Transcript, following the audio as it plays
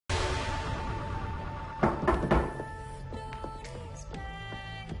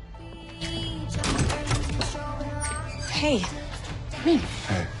Hey. Come in.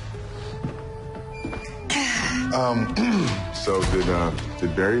 Hey. So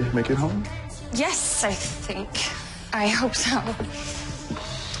did Barry make it home? Yes, I think. I hope so.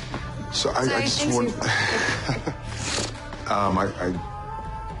 So I just want.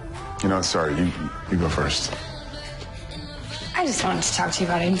 Sorry. You go first. I just wanted to talk to you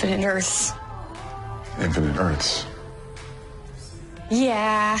about Infinite Earths. Infinite Earths.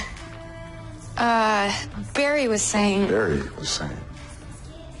 Yeah. Barry was saying.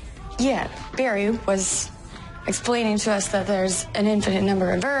 Yeah, Barry was explaining to us that there's an infinite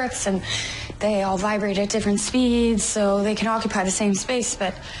number of Earths, and they all vibrate at different speeds, so they can occupy the same space,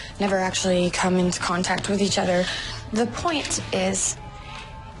 but never actually come into contact with each other. The point is,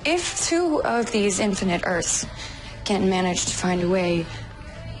 if two of these infinite Earths can manage to find a way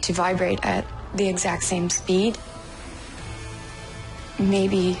to vibrate at the exact same speed,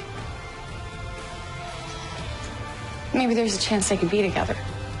 maybe there's a chance they could be together.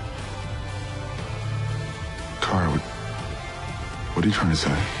 Kara, what are you trying to say?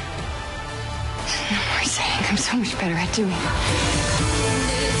 No more saying. I'm so much better at doing it.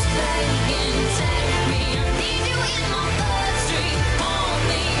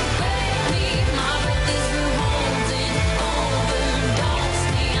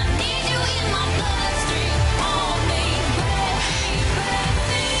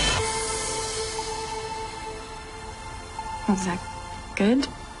 Was that good?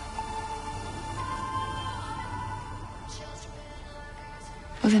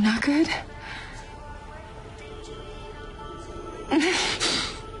 Was it not good?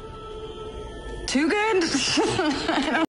 Too good? I don't